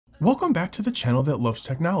Welcome back to the channel that loves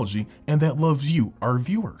technology and that loves you, our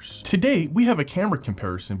viewers. Today, we have a camera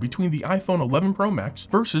comparison between the iPhone 11 Pro Max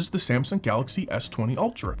versus the Samsung Galaxy S20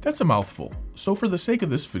 Ultra. That's a mouthful, so for the sake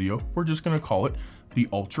of this video, we're just gonna call it the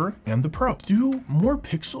Ultra and the Pro. Do more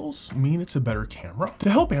pixels mean it's a better camera?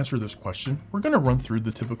 To help answer this question, we're gonna run through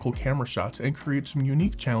the typical camera shots and create some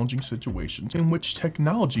unique, challenging situations in which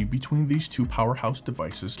technology between these two powerhouse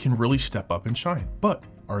devices can really step up and shine. But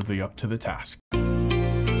are they up to the task?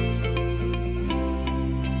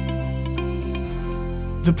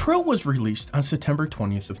 The Pro was released on September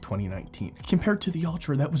 20th of 2019, compared to the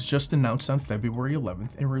Ultra that was just announced on February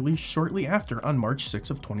 11th and released shortly after on March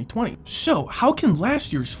 6th of 2020. So how can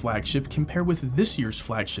last year's flagship compare with this year's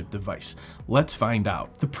flagship device? Let's find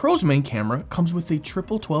out. The Pro's main camera comes with a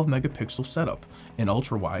triple 12 megapixel setup, an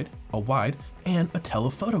ultra wide, a wide, and a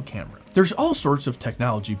telephoto camera. There's all sorts of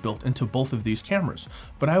technology built into both of these cameras,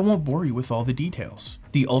 but I won't bore you with all the details.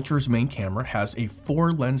 The Ultra's main camera has a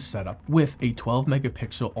 4-lens setup with a 12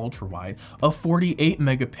 megapixel ultra wide, a 48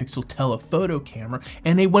 megapixel telephoto camera,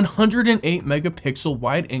 and a 108 megapixel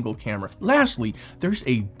wide angle camera. Lastly, there's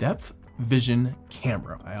a depth vision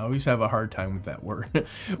camera. I always have a hard time with that word,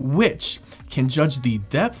 which can judge the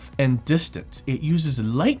depth and distance. It uses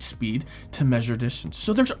light speed to measure distance.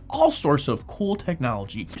 So there's all sorts of cool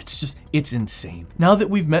technology. It's insane. Now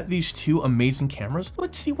that we've met these two amazing cameras,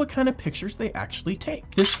 let's see what kind of pictures they actually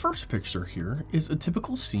take. This first picture here is a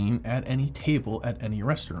typical scene at any table at any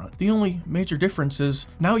restaurant. The only major difference is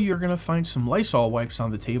now you're gonna find some Lysol wipes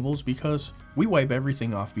on the tables because we wipe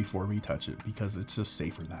everything off before we touch it because it's just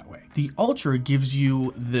safer that way. The Ultra gives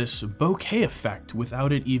you this bokeh effect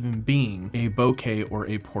without it even being a bokeh or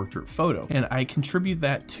a portrait photo. And I contribute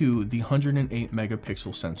that to the 108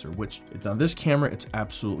 megapixel sensor, which it's on this camera. It's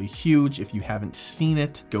absolutely huge. If you haven't seen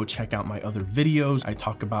it, go check out my other videos. I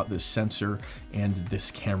talk about this sensor and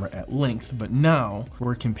this camera at length, but now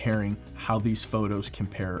we're comparing how these photos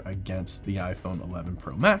compare against the iPhone 11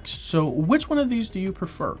 Pro Max. So which one of these do you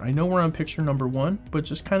prefer? I know we're on picture number one, but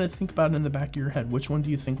just kind of think about it in the back of your head. Which one do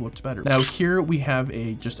you think looks better? Now here we have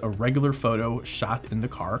just a regular photo shot in the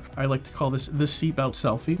car. I like to call this the seatbelt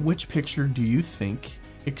selfie. Which picture do you think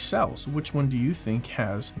excels? Which one do you think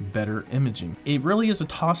has better imaging? It really is a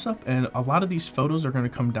toss-up, and a lot of these photos are going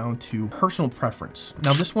to come down to personal preference.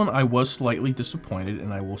 Now this one I was slightly disappointed,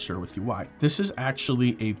 and I will share with you why. This is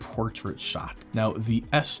actually a portrait shot. Now the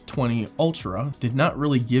S20 Ultra did not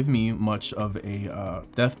really give me much of a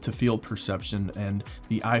depth to field perception, and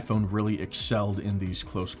the iPhone really excelled in these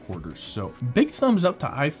close quarters. So big thumbs up to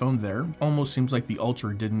iPhone there. Almost seems like the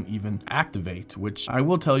Ultra didn't even activate, which I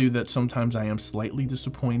will tell you that sometimes I am slightly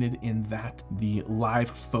disappointed in that the live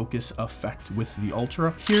focus effect with the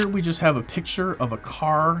Ultra. Here we just have a picture of a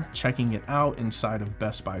car checking it out inside of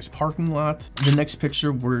Best Buy's parking lot. The next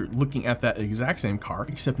picture, we're looking at that exact same car,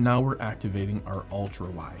 except now we're activating our ultra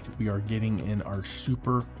wide. We are getting in our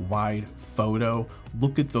super wide photo.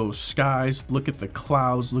 Look at those skies, look at the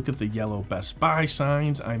clouds, look at the yellow Best Buy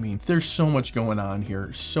signs. I mean, there's so much going on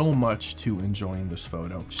here, so much to enjoy in this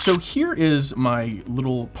photo. So here is my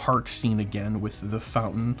little park scene again with the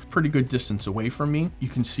fountain, pretty good distance away from me. You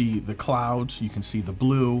can see the clouds, you can see the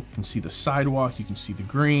blue, you can see the sidewalk, you can see the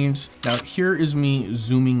greens. Now here is me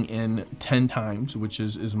zooming in 10 times, which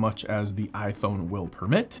is as much as the iPhone will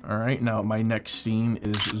permit. All right, now my next scene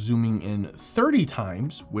is zooming in 30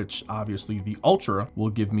 times, which obviously the Ultra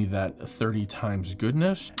will give me that 30 times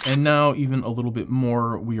goodness. And now even a little bit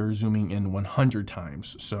more, we are zooming in 100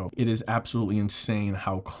 times. So it is absolutely insane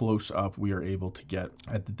how close up we are able to get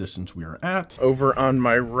at the distance we are at. Over on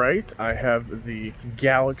my right, I have the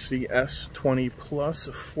Galaxy S20 Plus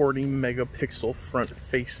 40 megapixel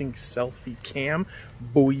front-facing selfie cam.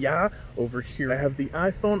 Booyah! Over here, I have the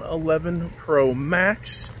iPhone 11 Pro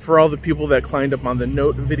Max. For all the people that climbed up on the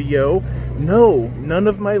Note video, no, none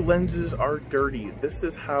of my lenses are dirty. This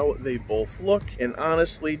is how they both look, and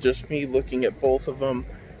honestly, just me looking at both of them,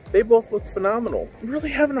 they both look phenomenal. I'm really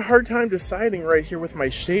having a hard time deciding right here with my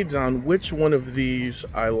shades on which one of these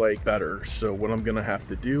I like better. So what I'm gonna have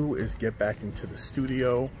to do is get back into the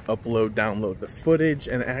studio, download the footage,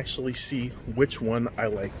 and actually see which one I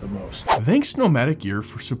like the most. Thanks Nomadic Gear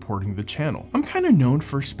for supporting the channel. I'm kind of known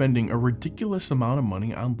for spending a ridiculous amount of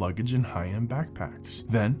money on luggage and high-end backpacks.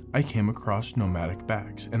 Then I came across Nomadic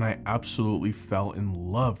bags, and I absolutely fell in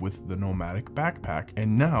love with the Nomadic backpack,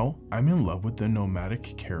 and now I'm in love with the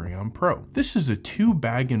Nomadic carry carry-on Pro. This is a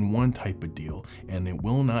 2-bag-in-1 type of deal, and it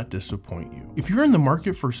will not disappoint you. If you're in the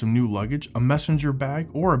market for some new luggage, a messenger bag,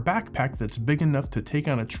 or a backpack that's big enough to take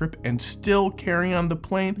on a trip and still carry on the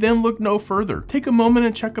plane, then look no further. Take a moment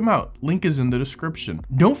and check them out. Link is in the description.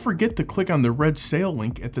 Don't forget to click on the red sale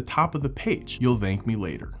link at the top of the page. You'll thank me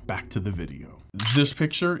later. Back to the video. This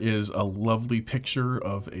picture is a lovely picture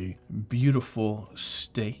of a beautiful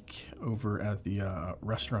steak over at the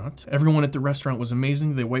restaurant. Everyone at the restaurant was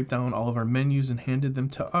amazing. They wiped down all of our menus and handed them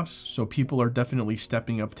to us. So people are definitely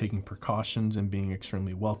stepping up, taking precautions and being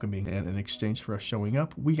extremely welcoming. And in exchange for us showing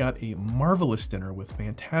up, we got a marvelous dinner with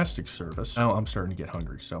fantastic service. Now I'm starting to get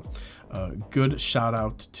hungry. So good shout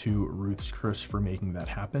out to Ruth's Chris for making that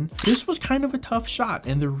happen. This was kind of a tough shot.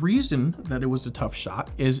 And the reason that it was a tough shot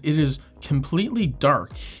is it is completely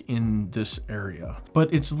dark in this area,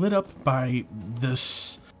 but it's lit up by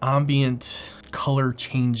this ambient color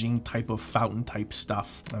changing type of fountain type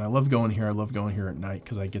stuff. And I love going here. I love going here at night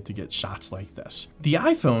because I get to get shots like this. The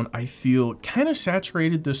iPhone, I feel, kind of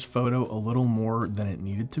saturated this photo a little more than it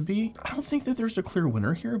needed to be. I don't think that there's a clear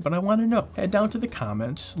winner here, but I want to know. Head down to the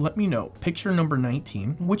comments. Let me know. Picture number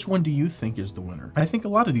 19. Which one do you think is the winner? I think a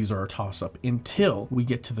lot of these are a toss up until we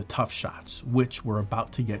get to the tough shots, which we're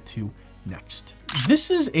about to get to next.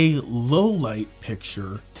 This is a low light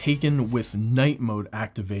picture taken with night mode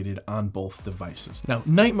activated on both devices. Now,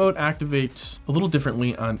 night mode activates a little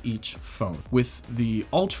differently on each phone. With the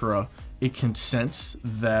Ultra, it can sense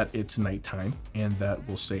that it's nighttime and that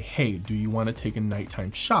will say, hey, do you want to take a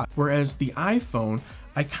nighttime shot? Whereas the iPhone,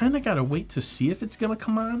 I kind of got to wait to see if it's going to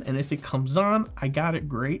come on. And if it comes on, I got it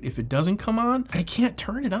great. If it doesn't come on, I can't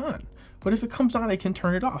turn it on. But if it comes on, I can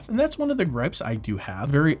turn it off. And that's one of the gripes I do have.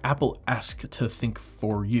 Very Apple-esque to think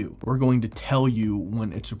for you. We're going to tell you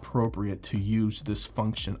when it's appropriate to use this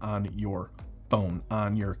function on your phone,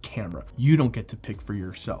 on your camera. You don't get to pick for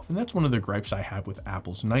yourself. And that's one of the gripes I have with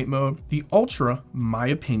Apple's night mode. The Ultra, my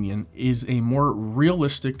opinion, is a more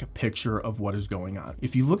realistic picture of what is going on.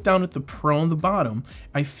 If you look down at the Pro on the bottom,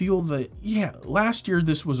 I feel that, yeah, last year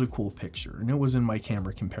this was a cool picture and it was in my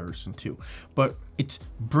camera comparison too, but it's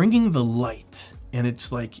bringing the light and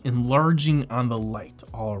it's like enlarging on the light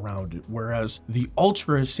all around it. Whereas the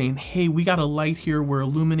Ultra is saying, hey, we got a light here. We're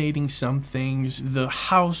illuminating some things. The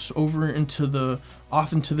house over into the,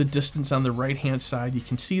 off into the distance on the right-hand side, you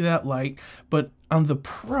can see that light, but on the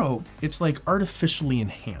Pro, it's like artificially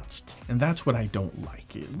enhanced. And that's what I don't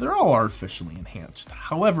like. They're all artificially enhanced.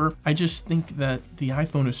 However, I just think that the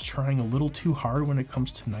iPhone is trying a little too hard when it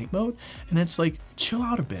comes to night mode. And it's like, chill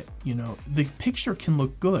out a bit. You know, the picture can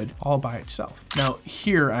look good all by itself. Now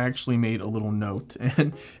here, I actually made a little note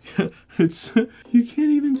and it's, you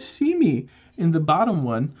can't even see me in the bottom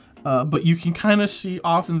one. But you can kind of see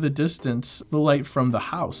off in the distance the light from the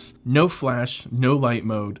house. No flash, no light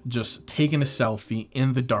mode, just taking a selfie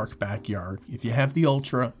in the dark backyard. If you have the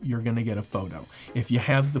Ultra, you're gonna get a photo. If you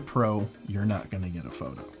have the Pro, you're not gonna get a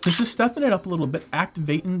photo. This is stepping it up a little bit,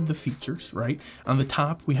 activating the features, right? On the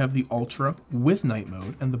top, we have the Ultra with night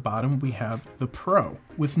mode, and the bottom, we have the Pro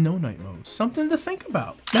with no night mode. Something to think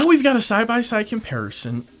about. Now we've got a side-by-side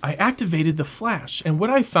comparison. I activated the flash, and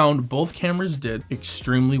what I found both cameras did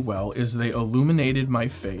extremely well is they illuminated my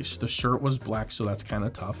face. The shirt was black, so that's kind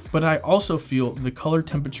of tough. But I also feel the color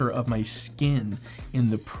temperature of my skin in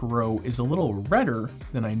the Pro is a little redder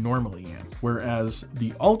than I normally am. Whereas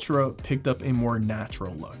the Ultra picked up a more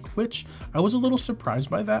natural look, which I was a little surprised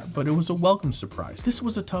by that, but it was a welcome surprise. This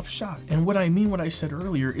was a tough shot. And what I mean, what I said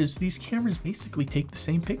earlier, is these cameras basically take the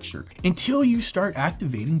same picture until you start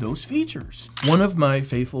activating those features. One of my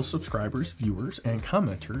faithful subscribers, viewers, and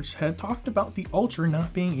commenters had talked about the Ultra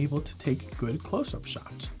not being able to take good close-up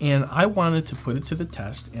shots. And I wanted to put it to the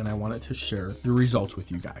test and I wanted to share the results with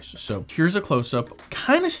you guys. So here's a close-up,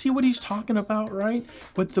 kind of see what he's talking about, right?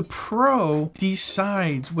 But the Pro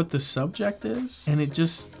decides what the subject is and it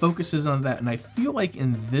just focuses on that. And I feel like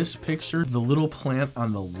in this picture, the little plant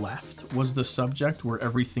on the left was the subject where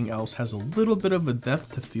everything else has a little bit of a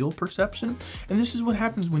depth to field perception. And this is what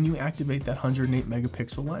happens when you activate that 108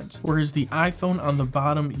 megapixel lens. Whereas the iPhone on the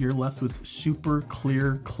bottom, you're left with super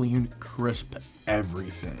clear, clean, crisp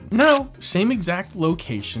everything. Now, same exact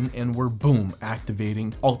location and we're boom,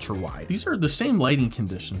 activating ultra wide. These are the same lighting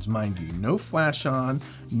conditions, mind you. No flash on,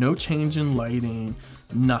 no change in lighting,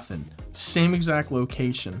 nothing. Same exact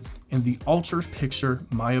location. And the Ultra's picture,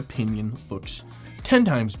 my opinion, looks 10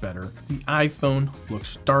 times better. The iPhone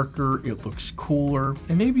looks darker, it looks cooler,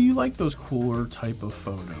 and maybe you like those cooler type of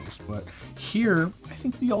photos, but here, I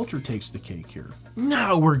think the Ultra takes the cake here.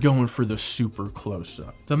 Now we're going for the super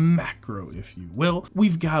close-up, the macro, if you will.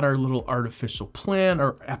 We've got our little artificial plant,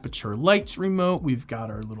 our aperture lights remote, we've got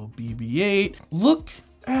our little BB-8. Look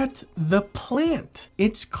at the plant.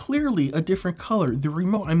 It's clearly a different color. The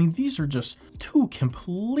remote, I mean, these are just two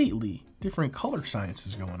completely different color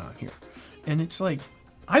sciences going on here. And it's like,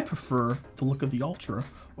 I prefer the look of the Ultra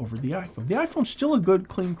over the iPhone. The iPhone's still a good,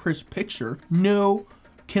 clean, crisp picture. No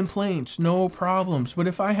complaints, no problems. But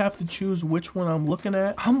if I have to choose which one I'm looking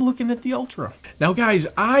at the Ultra. Now guys,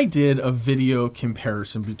 I did a video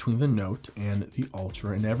comparison between the Note and the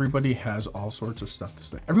Ultra, and everybody has all sorts of stuff to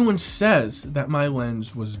say. Everyone says that my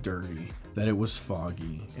lens was dirty, that it was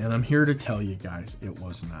foggy, and I'm here to tell you guys it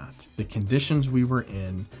was not. The conditions we were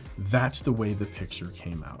in, that's the way the picture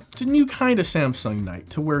came out. It's a new kind of Samsung night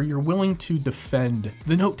to where you're willing to defend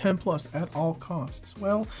the Note 10 Plus at all costs.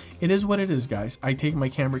 Well, it is what it is, guys. I take my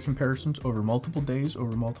camera comparisons over multiple days,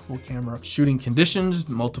 over multiple camera shooting conditions,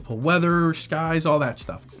 multiple weather, skies, all that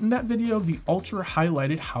stuff. In that video, the Ultra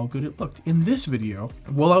highlighted how good it looked. In this video,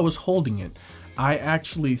 while I was holding it, I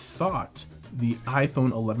actually thought the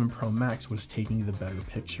iPhone 11 Pro Max was taking the better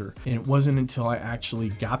picture. And it wasn't until I actually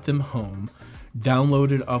got them home,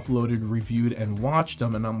 downloaded, uploaded, reviewed, and watched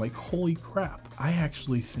them, and I'm like, holy crap, I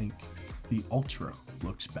actually think the Ultra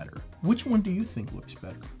looks better. Which one do you think looks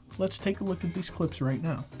better? Let's take a look at these clips right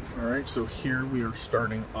now. All right, so here we are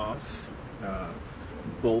starting off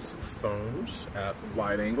both phones at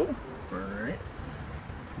wide angle. All right,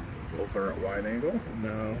 both are at wide angle.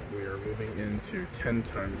 Now we are moving into 10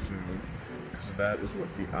 times zoom, because that is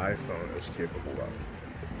what the iPhone is capable of.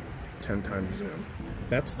 10 times zoom.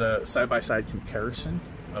 That's the side-by-side comparison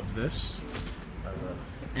of this.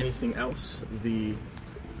 Anything else, the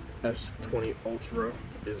S20 Ultra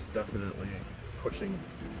is definitely pushing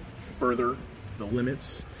further the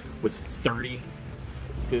limits with 30,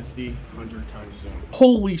 50, 100 times zoom.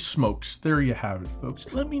 Holy smokes, there you have it, folks.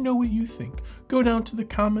 Let me know what you think. Go down to the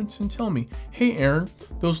comments and tell me, hey Aaron,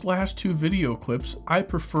 those last two video clips, I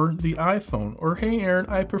prefer the iPhone, or hey Aaron,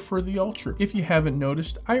 I prefer the Ultra. If you haven't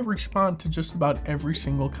noticed, I respond to just about every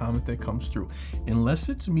single comment that comes through, unless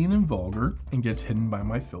it's mean and vulgar and gets hidden by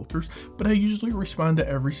my filters, but I usually respond to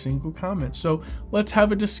every single comment. So let's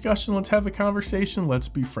have a discussion, let's have a conversation, let's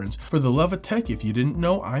be friends. For the love of tech, if you didn't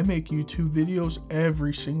know, I make YouTube videos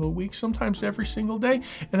every single week, sometimes every single day,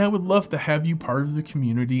 and I would love to have you part of the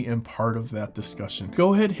community and part of that discussion.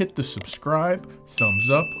 Go ahead, hit the subscribe,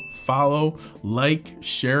 thumbs up, follow, like,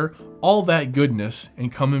 share, all that goodness,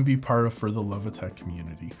 and come and be part of For the Love of Tech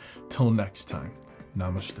community. Till next time,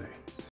 namaste.